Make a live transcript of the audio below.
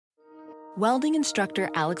Welding instructor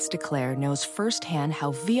Alex DeClaire knows firsthand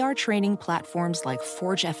how VR training platforms like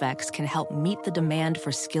ForgeFX can help meet the demand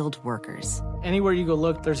for skilled workers. Anywhere you go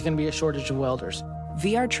look, there's going to be a shortage of welders.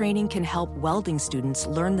 VR training can help welding students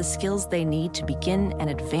learn the skills they need to begin and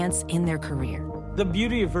advance in their career. The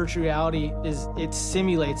beauty of virtual reality is it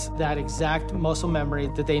simulates that exact muscle memory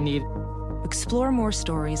that they need. Explore more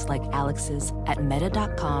stories like Alex's at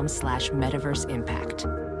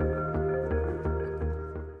meta.com/metaverseimpact.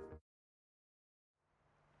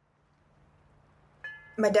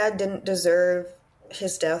 My dad didn't deserve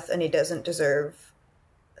his death, and he doesn't deserve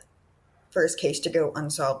for his case to go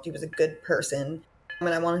unsolved. He was a good person, and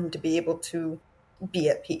I want him to be able to be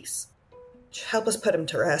at peace. Help us put him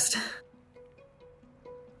to rest.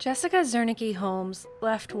 Jessica Zernicke Holmes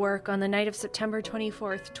left work on the night of September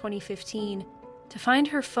 24th, 2015, to find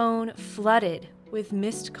her phone flooded with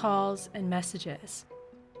missed calls and messages.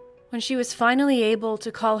 When she was finally able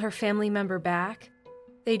to call her family member back,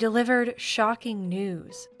 they delivered shocking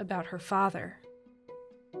news about her father.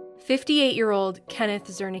 58-year-old Kenneth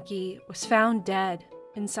Zernicke was found dead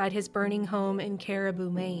inside his burning home in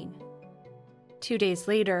Caribou, Maine. 2 days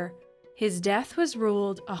later, his death was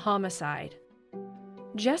ruled a homicide.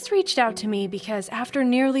 Jess reached out to me because after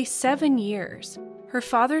nearly 7 years, her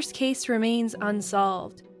father's case remains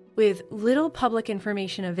unsolved, with little public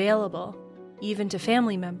information available, even to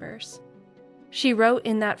family members. She wrote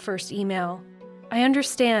in that first email, "I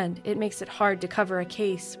understand it makes it hard to cover a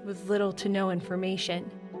case with little to no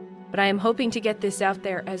information, but I am hoping to get this out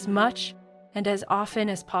there as much and as often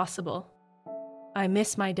as possible. I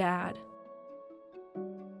miss my dad."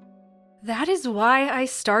 That is why I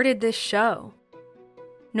started this show.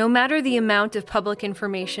 No matter the amount of public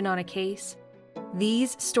information on a case,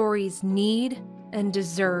 these stories need and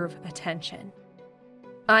deserve attention.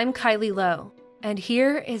 I'm Kylie Lowe, and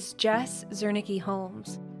here is Jess Zernicke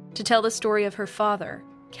Holmes to tell the story of her father,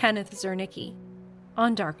 Kenneth Zernicke,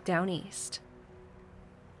 on Dark Down East.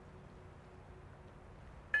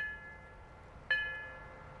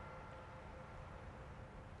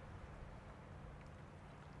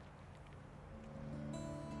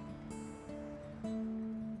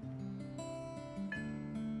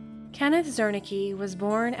 Kenneth Zernicke was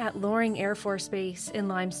born at Loring Air Force Base in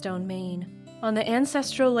Limestone, Maine, on the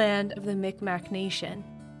ancestral land of the Micmac Nation.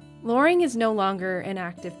 Loring is no longer an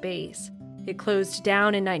active base. It closed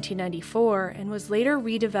down in 1994 and was later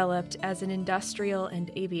redeveloped as an industrial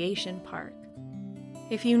and aviation park.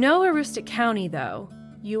 If you know Aroostook County, though,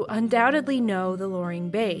 you undoubtedly know the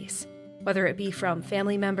Loring base, whether it be from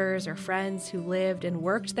family members or friends who lived and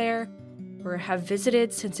worked there, or have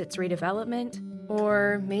visited since its redevelopment.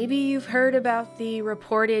 Or maybe you've heard about the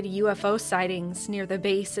reported UFO sightings near the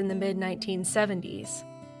base in the mid-1970s.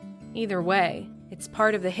 Either way, it's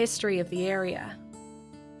part of the history of the area.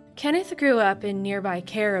 Kenneth grew up in nearby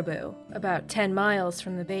Caribou, about 10 miles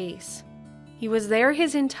from the base. He was there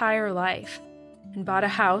his entire life and bought a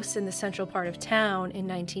house in the central part of town in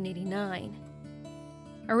 1989.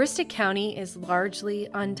 Aroostook County is largely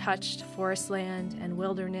untouched forest land and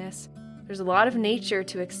wilderness. There's a lot of nature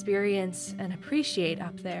to experience and appreciate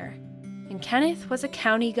up there, and Kenneth was a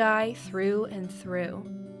county guy through and through.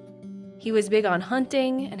 He was big on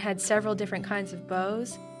hunting and had several different kinds of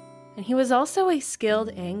bows, and he was also a skilled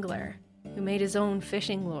angler who made his own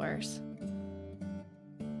fishing lures.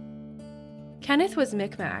 Kenneth was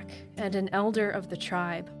Micmac and an elder of the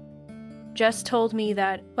tribe. Jess told me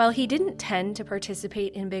that while he didn't tend to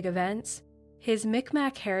participate in big events, his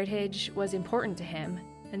Micmac heritage was important to him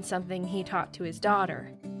and something he taught to his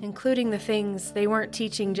daughter, including the things they weren't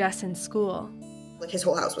teaching Jess in school. Like, his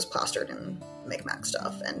whole house was plastered in Micmac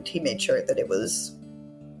stuff, and he made sure that it was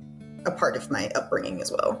a part of my upbringing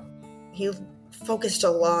as well. He focused a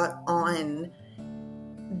lot on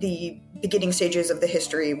the beginning stages of the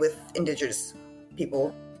history with Indigenous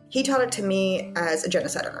people. He taught it to me as a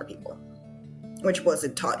genocide on our people, which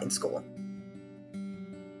wasn't taught in school.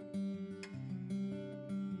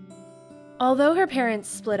 Although her parents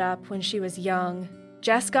split up when she was young,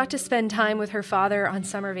 Jess got to spend time with her father on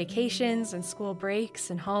summer vacations and school breaks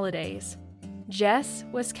and holidays. Jess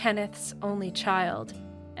was Kenneth's only child,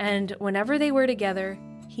 and whenever they were together,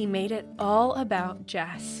 he made it all about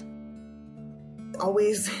Jess.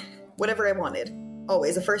 Always, whatever I wanted.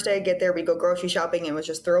 Always. The first day I get there, we'd go grocery shopping and it was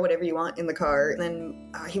just throw whatever you want in the car. And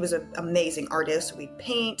then he was an amazing artist. We'd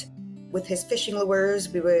paint. With his fishing lures,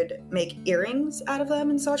 we would make earrings out of them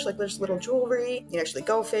and such, like there's little jewelry. You'd actually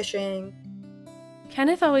go fishing.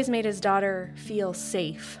 Kenneth always made his daughter feel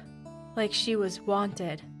safe, like she was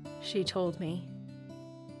wanted, she told me.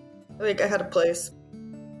 Like, I had a place.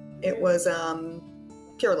 It was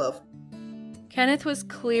pure love. Kenneth was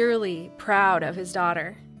clearly proud of his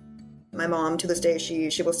daughter. My mom, to this day,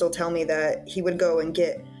 she will still tell me that he would go and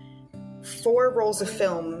get 4 rolls of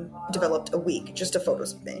film developed a week, just of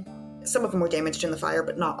photos of me. Some of them were damaged in the fire,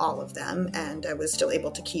 but not all of them, and I was still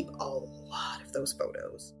able to keep a lot of those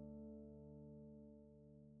photos.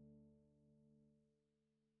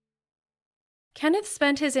 Kenneth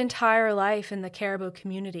spent his entire life in the Caribou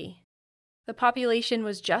community. The population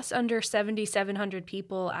was just under 7,700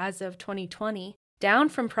 people as of 2020, down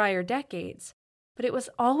from prior decades, but it was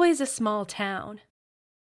always a small town.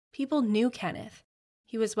 People knew Kenneth.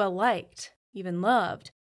 He was well liked, even loved,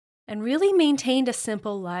 and really maintained a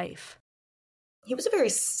simple life. He was a very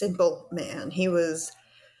simple man. He was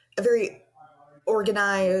a very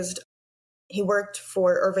organized. He worked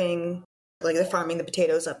for Irving, like the farming the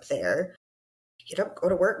potatoes up there. Get up, go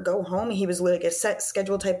to work, go home. He was like a set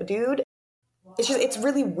schedule type of dude. It's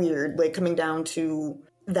really weird, like coming down to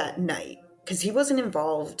that night, because he wasn't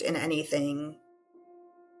involved in anything.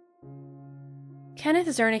 Kenneth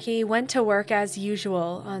Zernicke went to work as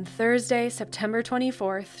usual on Thursday, September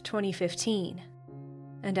 24th, 2015.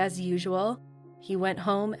 And as usual, he went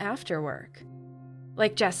home after work.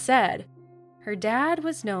 Like Jess said, her dad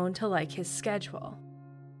was known to like his schedule.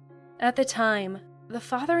 At the time, the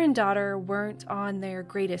father and daughter weren't on their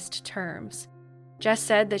greatest terms. Jess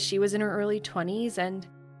said that she was in her early 20s and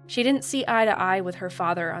she didn't see eye to eye with her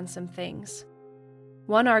father on some things.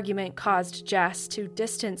 One argument caused Jess to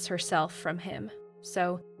distance herself from him,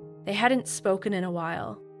 so they hadn't spoken in a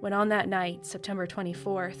while when on that night, September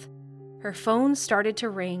 24th, her phone started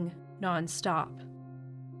to ring nonstop.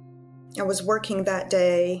 I was working that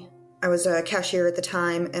day. I was a cashier at the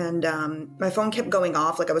time, and my phone kept going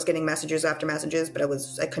off, like I was getting messages after messages, but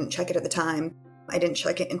I couldn't check it at the time. I didn't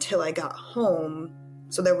check it until I got home,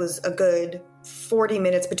 so there was a good 40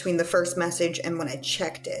 minutes between the first message and when I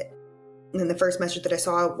checked it. And then the first message that I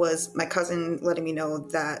saw was my cousin letting me know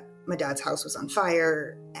that my dad's house was on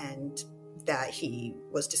fire and that he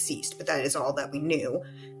was deceased, but that is all that we knew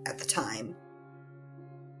at the time.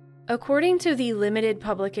 According to the limited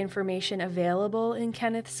public information available in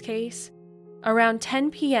Kenneth's case, around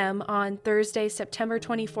 10 p.m. on Thursday, September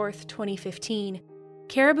 24th, 2015,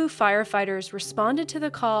 Caribou firefighters responded to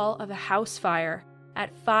the call of a house fire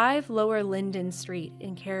at 5 Lower Linden Street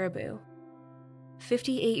in Caribou.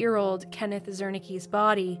 58-year-old Kenneth Zernicke's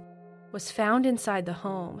body was found inside the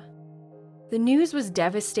home. The news was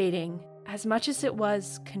devastating as much as it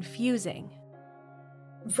was confusing.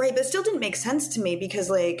 Right, but it still didn't make sense to me because,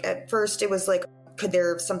 like, at first it was like, could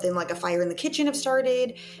there something like a fire in the kitchen have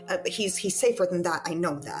started? He's safer than that, I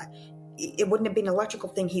know that. It wouldn't have been an electrical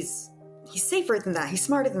thing. He's safer than that. He's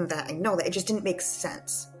smarter than that. I know that. It just didn't make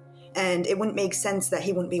sense. And it wouldn't make sense that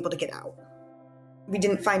he wouldn't be able to get out. We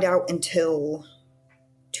didn't find out until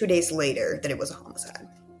 2 days later that it was a homicide,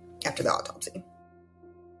 after the autopsy.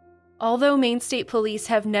 Although Maine State Police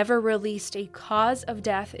have never released a cause of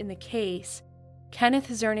death in the case, Kenneth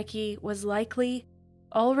Zernicke was likely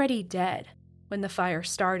already dead when the fire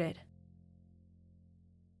started.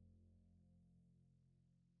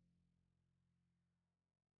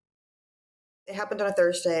 It happened on a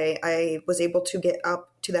Thursday. I was able to get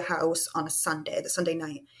up to the house on a Sunday, the Sunday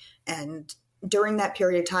night. And during that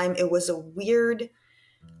period of time, it was a weird,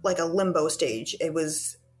 like a limbo stage.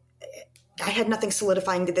 I had nothing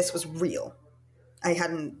solidifying that this was real. I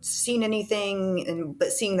hadn't seen anything,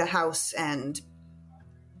 but seeing the house and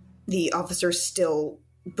the officers still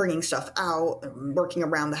bringing stuff out, and working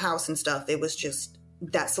around the house and stuff, it was just,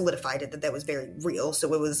 that solidified it that was very real.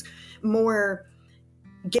 So it was more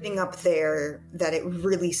getting up there that it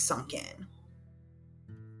really sunk in.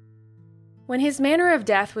 When his manner of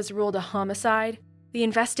death was ruled a homicide, the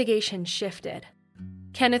investigation shifted.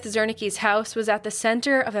 Kenneth Zernicke's house was at the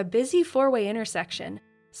center of a busy 4-way intersection,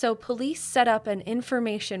 so police set up an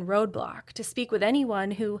information roadblock to speak with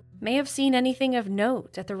anyone who may have seen anything of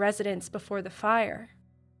note at the residence before the fire.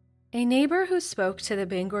 A neighbor who spoke to the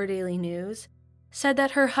Bangor Daily News said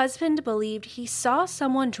that her husband believed he saw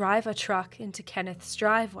someone drive a truck into Kenneth's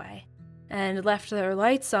driveway and left their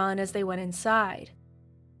lights on as they went inside.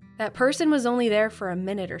 That person was only there for a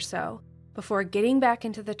minute or so before getting back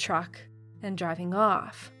into the truck and driving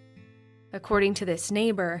off. According to this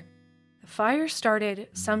neighbor, the fire started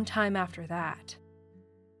sometime after that.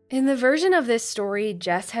 In the version of this story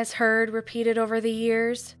Jess has heard repeated over the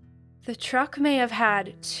years, the truck may have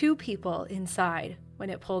had 2 people inside when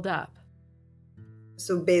it pulled up.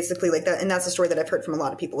 So basically like that, and that's the story that I've heard from a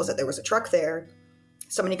lot of people, was that there was a truck there,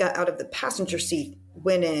 somebody got out of the passenger seat,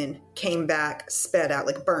 went in, came back, sped out,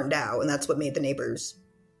 like burned out, and that's what made the neighbors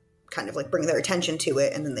kind of like bring their attention to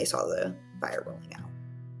it, and then they saw the fire rolling out.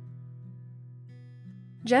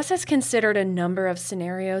 Jess has considered a number of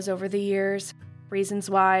scenarios over the years, reasons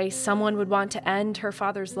why someone would want to end her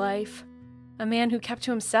father's life. A man who kept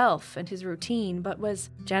to himself and his routine, but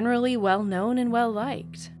was generally well-known and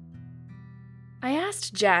well-liked. I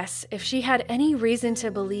asked Jess if she had any reason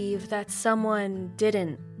to believe that someone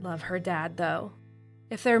didn't love her dad, though.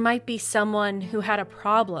 If there might be someone who had a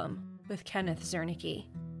problem with Kenneth Zernicke.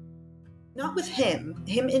 Not with him.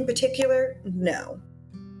 Him in particular, no.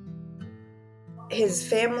 His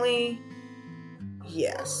family,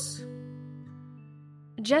 yes.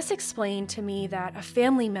 Jess explained to me that a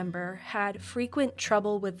family member had frequent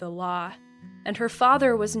trouble with the law, and her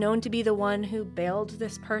father was known to be the one who bailed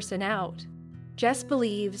this person out. Jess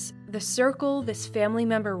believes the circle this family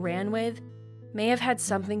member ran with may have had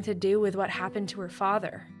something to do with what happened to her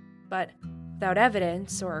father, but without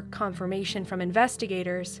evidence or confirmation from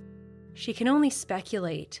investigators, she can only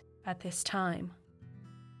speculate at this time.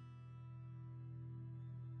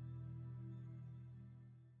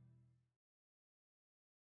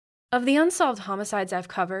 Of the unsolved homicides I've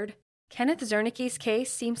covered, Kenneth Zernicke's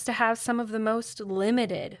case seems to have some of the most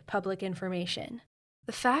limited public information.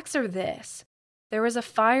 The facts are this. There was a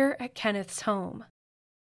fire at Kenneth's home.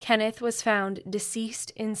 Kenneth was found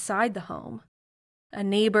deceased inside the home. A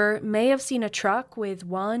neighbor may have seen a truck with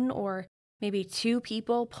one or maybe two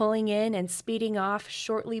people pulling in and speeding off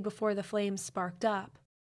shortly before the flames sparked up.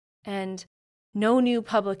 And no new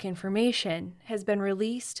public information has been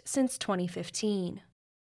released since 2015.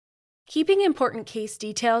 Keeping important case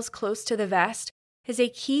details close to the vest is a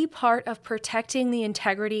key part of protecting the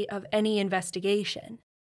integrity of any investigation.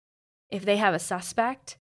 If they have a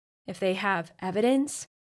suspect, if they have evidence,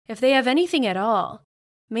 if they have anything at all,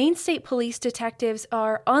 Maine State Police detectives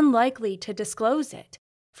are unlikely to disclose it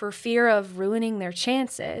for fear of ruining their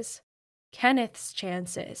chances, Kenneth's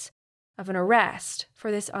chances, of an arrest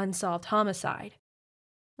for this unsolved homicide.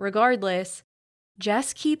 Regardless,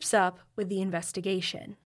 Jess keeps up with the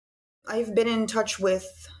investigation. I've been in touch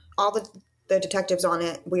with all the detectives on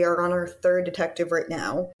it. We are on our third detective right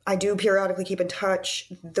now. I do periodically keep in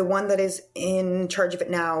touch. The one that is in charge of it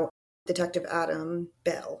now, Detective Adam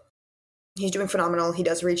Bell. He's doing phenomenal. He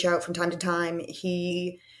does reach out from time to time.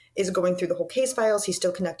 He is going through the whole case files. He's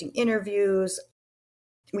still conducting interviews.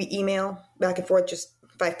 We email back and forth. Just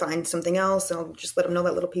if I find something else, I'll just let him know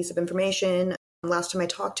that little piece of information. Last time I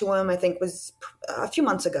talked to him, I think was a few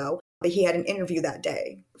months ago, but he had an interview that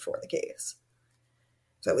day for the case.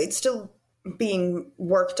 So it's still being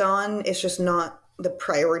worked on. It's just not the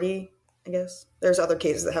priority, I guess. There's other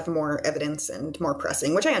cases that have more evidence and more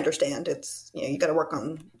pressing, which I understand. It's, you got to work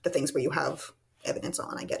on the things where you have evidence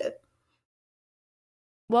on. I get it.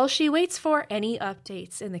 While she waits for any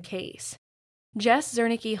updates in the case, Jess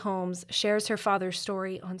Zernicke Holmes shares her father's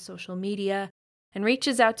story on social media and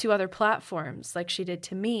reaches out to other platforms like she did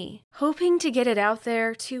to me, hoping to get it out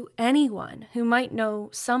there to anyone who might know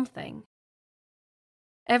something.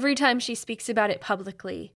 Every time she speaks about it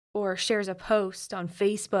publicly or shares a post on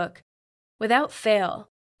Facebook, without fail,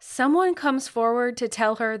 someone comes forward to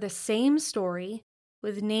tell her the same story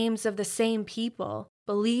with names of the same people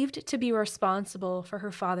believed to be responsible for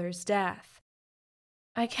her father's death.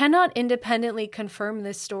 I cannot independently confirm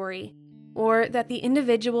this story, or that the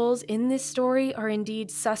individuals in this story are indeed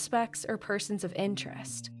suspects or persons of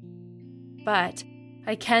interest. But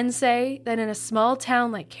I can say that in a small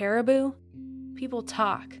town like Caribou, people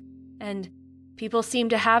talk, and people seem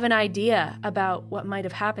to have an idea about what might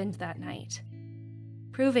have happened that night.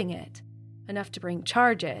 Proving it, enough to bring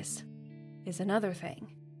charges, is another thing.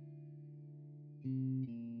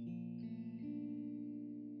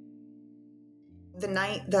 The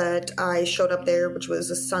night that I showed up there, which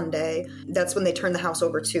was a Sunday, that's when they turned the house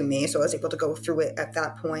over to me, so I was able to go through it at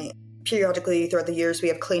that point. Periodically, throughout the years, we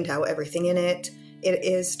have cleaned out everything in it. It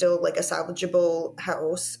is still like a salvageable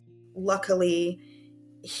house. Luckily,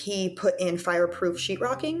 he put in fireproof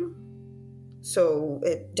sheetrocking, so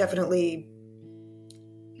it definitely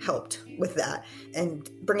helped with that. And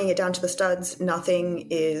bringing it down to the studs, nothing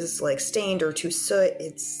is like stained or too soot.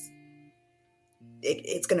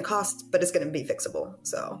 It's going to cost, but it's going to be fixable.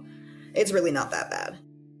 So it's really not that bad.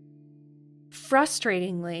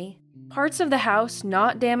 Frustratingly, parts of the house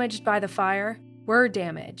not damaged by the fire were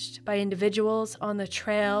damaged by individuals on the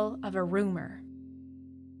trail of a rumor.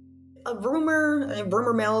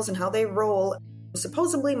 Rumor mills and how they roll.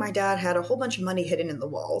 Supposedly my dad had a whole bunch of money hidden in the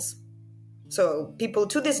walls. So people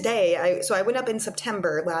to this day, I went up in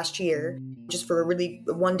September last year just for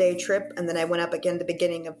a one-day trip, and then I went up again the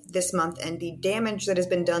beginning of this month, and the damage that has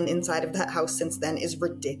been done inside of that house since then is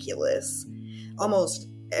ridiculous. Almost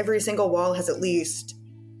every single wall has at least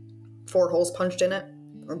 4 holes punched in it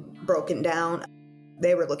or broken down.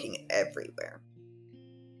 They were looking everywhere.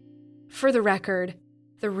 For the record,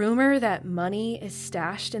 the rumor that money is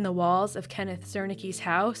stashed in the walls of Kenneth Zernicke's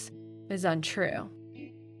house is untrue.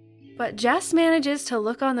 But Jess manages to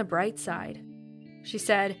look on the bright side. She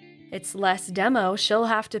said it's less demo she'll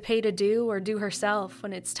have to pay to do or do herself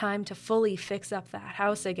when it's time to fully fix up that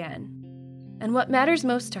house again. And what matters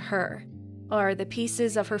most to her are the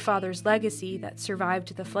pieces of her father's legacy that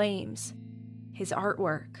survived the flames, his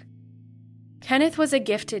artwork. Kenneth was a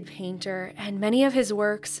gifted painter, and many of his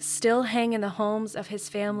works still hang in the homes of his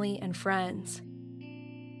family and friends.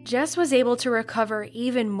 Jess was able to recover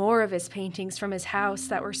even more of his paintings from his house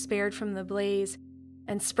that were spared from the blaze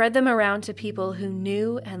and spread them around to people who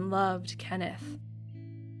knew and loved Kenneth.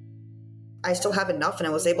 I still have enough, and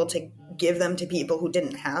I was able to give them to people who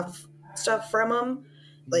didn't have stuff from him.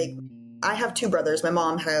 Like, I have 2 brothers. My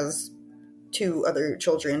mom has 2 other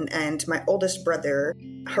children, and my oldest brother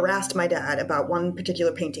harassed my dad about one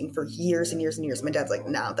particular painting for years and years and years. My dad's like,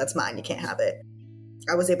 no, that's mine. You can't have it.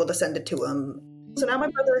 I was able to send it to him. So now my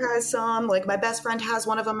brother has some. Like, my best friend has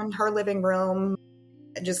one of them in her living room.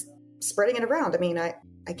 Just spreading it around. I mean, I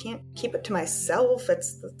can't keep it to myself.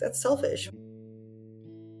 That's selfish.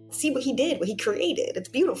 See what he did, what he created. It's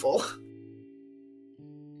beautiful.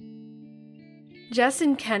 Jess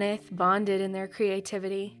and Kenneth bonded in their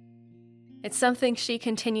creativity. It's something she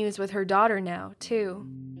continues with her daughter now, too.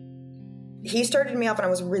 He started me off when I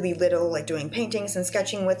was really little, like doing paintings and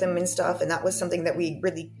sketching with him and stuff, and that was something that we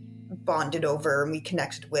really bonded over and we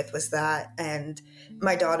connected with, was that. And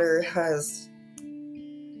my daughter has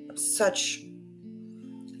such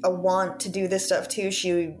a want to do this stuff, too.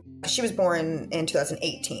 She was born in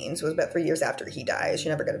 2018, so it was about 3 years after he died. She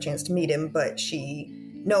never got a chance to meet him, but she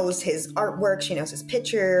knows his artwork, she knows his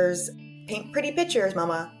pictures. Paint pretty pictures,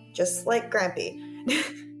 Mama, just like Grampy.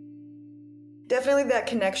 Definitely that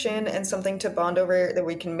connection and something to bond over, that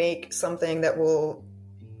we can make something that will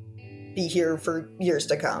be here for years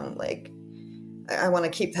to come. Like, I want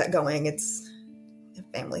to keep that going. It's a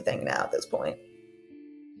family thing now at this point.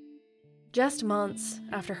 Just months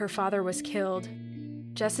after her father was killed,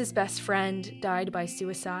 Jess's best friend died by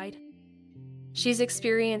suicide. She's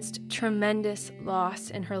experienced tremendous loss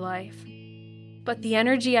in her life, but the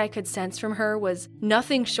energy I could sense from her was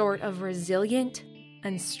nothing short of resilient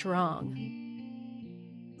and strong.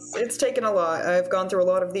 It's taken a lot. I've gone through a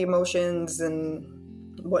lot of the emotions and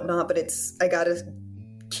whatnot, but I gotta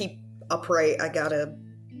keep upright. I gotta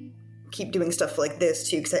keep doing stuff like this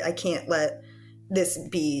too, because I can't let this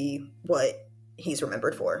be what he's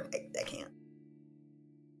remembered for. I can't.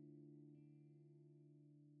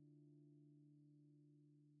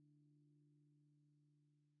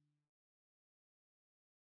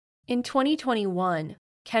 In 2021,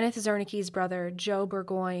 Kenneth Zernicke's brother, Joe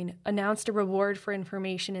Burgoyne, announced a reward for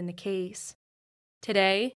information in the case.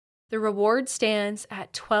 Today, the reward stands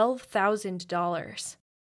at $12,000.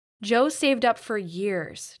 Joe saved up for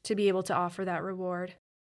years to be able to offer that reward.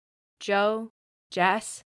 Joe,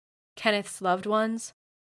 Jess, Kenneth's loved ones,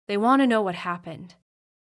 they want to know what happened.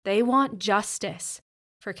 They want justice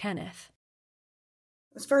for Kenneth.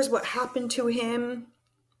 As far as what happened to him,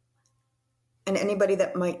 and anybody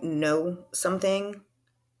that might know something,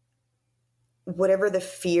 whatever the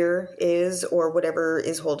fear is or whatever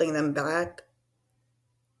is holding them back,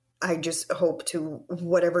 I just hope to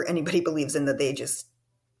whatever anybody believes in, that they just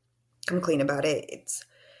come clean about it.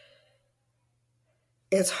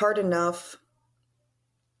 It's hard enough,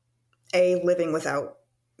 living without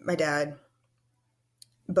my dad,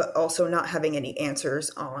 but also not having any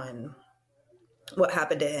answers on what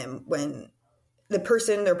happened to him when the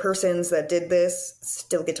person or persons that did this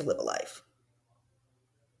still get to live a life.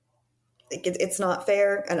 It's not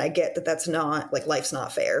fair, and I get that that's not, like, life's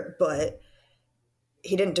not fair, but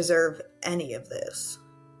he didn't deserve any of this.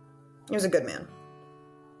 He was a good man.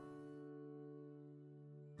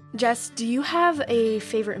 Jess, do you have a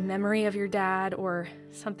favorite memory of your dad or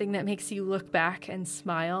something that makes you look back and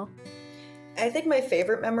smile? I think my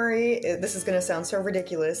favorite memory, this is going to sound so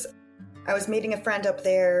ridiculous. I was meeting a friend up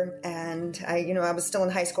there, and I was still in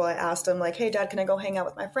high school. I asked him, like, hey, Dad, can I go hang out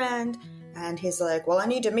with my friend? And he's like, well, I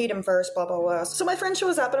need to meet him first, blah, blah, blah. So my friend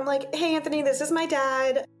shows up, and I'm like, hey, Anthony, this is my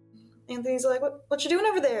dad. Anthony's like, what you doing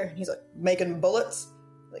over there? And he's like, making bullets.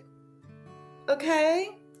 Like, okay.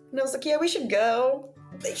 And I was like, yeah, we should go.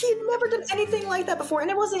 He had never done anything like that before,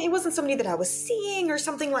 and it wasn't somebody that I was seeing or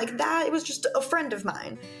something like that. It was just a friend of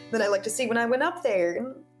mine that I like to see when I went up there.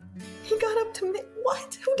 And he got up to me.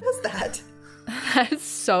 What? Who does that? That's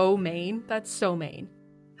so Maine. That's so Maine.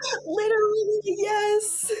 Literally,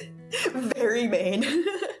 yes. Very Maine.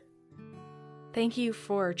 Thank you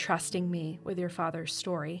for trusting me with your father's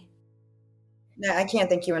story. I can't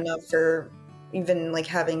thank you enough for even like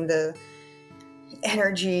having the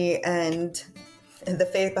energy and the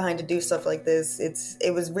faith behind to do stuff like this.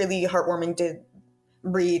 It was really heartwarming to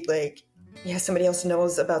read, like, yeah, somebody else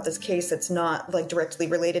knows about this case that's not like directly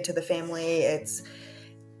related to the family. It's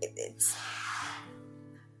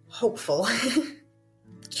hopeful.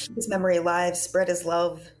 Keep his memory alive, spread his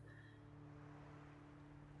love.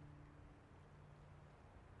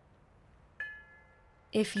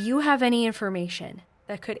 If you have any information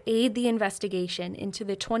that could aid the investigation into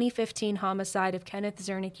the 2015 homicide of Kenneth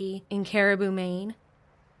Zernicke in Caribou, Maine,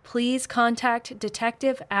 please contact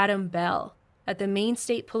Detective Adam Bell at the Maine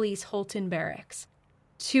State Police Holton Barracks,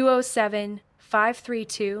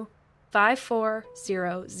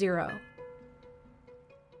 207-532-5400.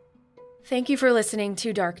 Thank you for listening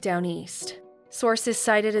to Dark Down East. Sources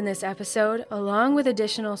cited in this episode, along with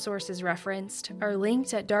additional sources referenced, are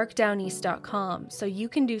linked at darkdowneast.com, so you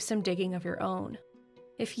can do some digging of your own.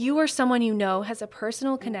 If you or someone you know has a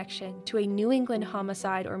personal connection to a New England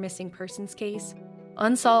homicide or missing persons case,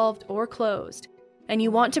 unsolved or closed, and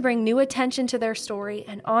you want to bring new attention to their story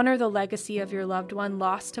and honor the legacy of your loved one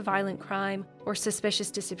lost to violent crime or suspicious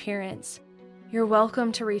disappearance, you're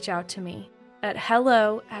welcome to reach out to me at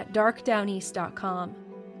hello@darkdowneast.com.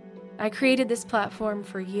 I created this platform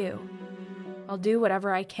for you. I'll do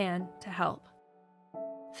whatever I can to help.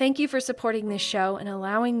 Thank you for supporting this show and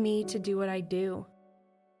allowing me to do what I do.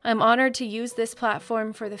 I'm honored to use this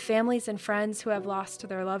platform for the families and friends who have lost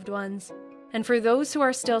their loved ones, and for those who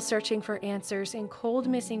are still searching for answers in cold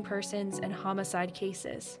missing persons and homicide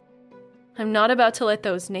cases. I'm not about to let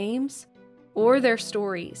those names or their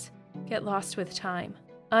stories get lost with time.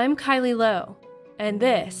 I'm Kylie Lowe, and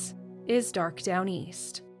this is Dark Down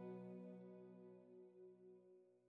East.